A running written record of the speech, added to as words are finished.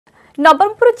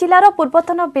नवरंगपुर जिलार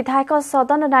पूर्वतन विधायक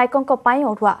सदन नायकों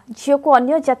ओढ़ुआ झील को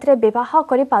अन्य जाति विवाह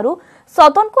करू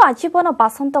सदन को आजीवन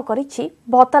बासंत करिछि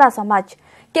भतरा समाज।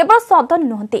 केवल सदन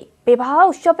नुहति विवाह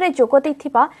उत्सव में जोग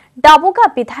देथिबा डाबुगा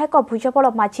विधायक भुजबल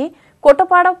माझी,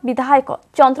 कोटपाड़ विधायक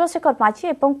चंद्रशेखर माझी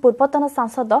और पूर्वतन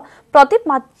सांसद प्रदीप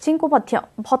माझी को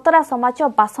भतरा समाज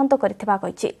बासंत करिथिबा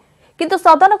कहिछि। किंतु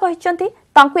सदन कहिसंती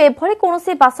तांकु एभली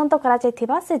कोनोसी बासंत करा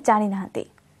जायथिबा से जानि नाहंती।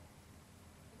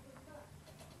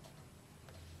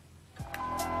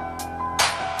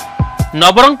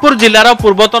 नवरंगपुर जिलार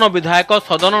पूर्वतन विधायक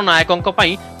सदन नायकों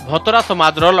भतरा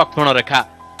समाजर लक्ष्मण रेखा।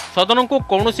 सदन को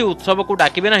कौनसी उत्सव को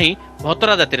डाकिबे नहीं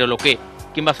भतरा जातिर लोके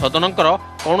किंबा सदनकर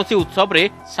कौनसी उत्सव रे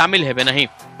सामिल हेबे नहीं।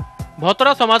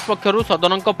 भतरा समाज पक्षरु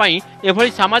सदनक पई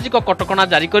एभली सामाजिक कटकणा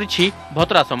जारी करिछि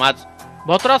भतरा समाज।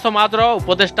 भतरा समाजर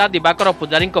उपदेष्टा दिवाकर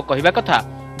पुजारीक कहिबा कथा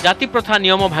जाति प्रथा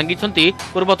नियम भांगिछंती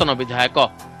पूर्वतन विधायक।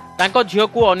 तांको झियो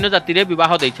को अन्य जाति रे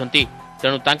विवाह दैछंती,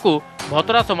 तेणु तांकु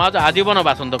भतरा समाज आजीवन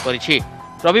बासंद करिछि।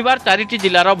 रविवार 4टी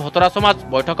जिलार भतरा समाज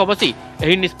बैठक बसी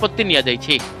एही निष्पत्ति निया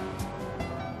जाइछि।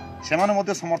 सेमाने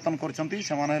मध्ये समर्थन करछंती।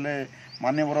 सेमाने हेले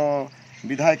मान्यवर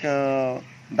विधायक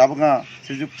डाबगा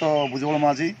श्रीयुक्त भुजबल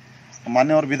माझी,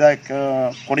 मान्यवर विधायक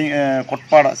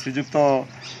कोटपाड़ श्रीयुक्त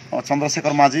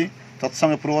चंद्रशेखर माझी,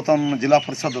 तत्संगे पूर्वतन जिला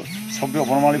परिषद सभ्य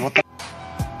बनमाली भत्ता।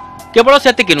 केवल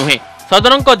सेतिक नुहे,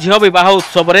 सदनक झील विवाह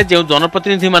उत्सव में जो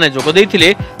जनप्रतिनिधि माने जोग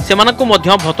देइथिले सेमानकु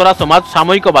मध्य भतरा समाज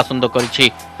सामूहिक बासंद करिछि।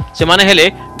 सेमाने हेले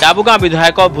डाबुगा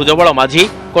विधायक भुजबल माझी,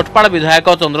 कोटपाड़ विधायक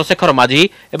चंद्रशेखर माझी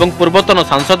एवं पूर्वतन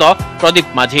सांसद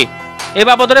प्रदीप माझी। ए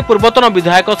बाबद पूर्वतन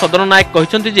विधायक सदन नायक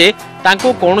कहिसंती जे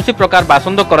तांकु कौनसी प्रकार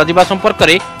बासंद कराजिबा संपर्क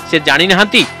में से जानि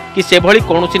नाहंती कि से भली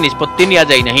कौनसी निष्पत्ति निया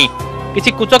जाई नहीं।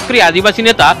 किछि कुचक्री आदिवासी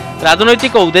नेता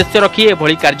राजनैतिक उद्देश्य रखी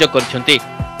एभली कार्य करिसंती।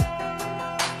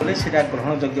 सेटा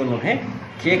ग्रहण योग्य नुहे।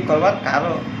 किए करवा कार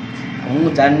मु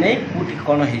जाने कोठी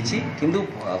कोन हेछि, किंतु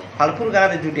फालपुर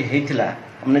गाँव रे जोटी हेतिला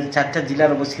हमने 4टा जिल्ला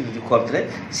बसी जो करतले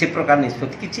से प्रकार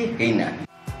निष्पत्ति किछि हेइना।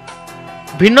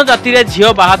 भिन्न जाति रे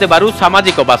झियो बाहा देबारु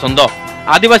सामाजिक बासंद।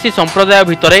 आदिवासी संप्रदाय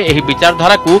भितरे एही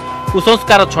विचारधारा को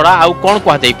कुसंस्कार छड़ा आउ कोन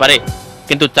कहा जाई पारे।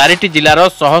 किंतु 4टी जिल्लार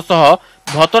शह शह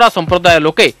भतरा संप्रदाय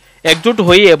लोके एकजुट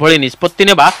होई एभली निष्पत्ति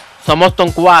नेबा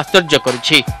समस्तंकु आश्चर्य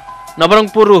करिछि।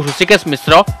 नवरंगपुर ऋषिकेश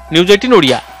मिश्र, न्यूज 18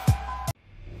 ओडिया।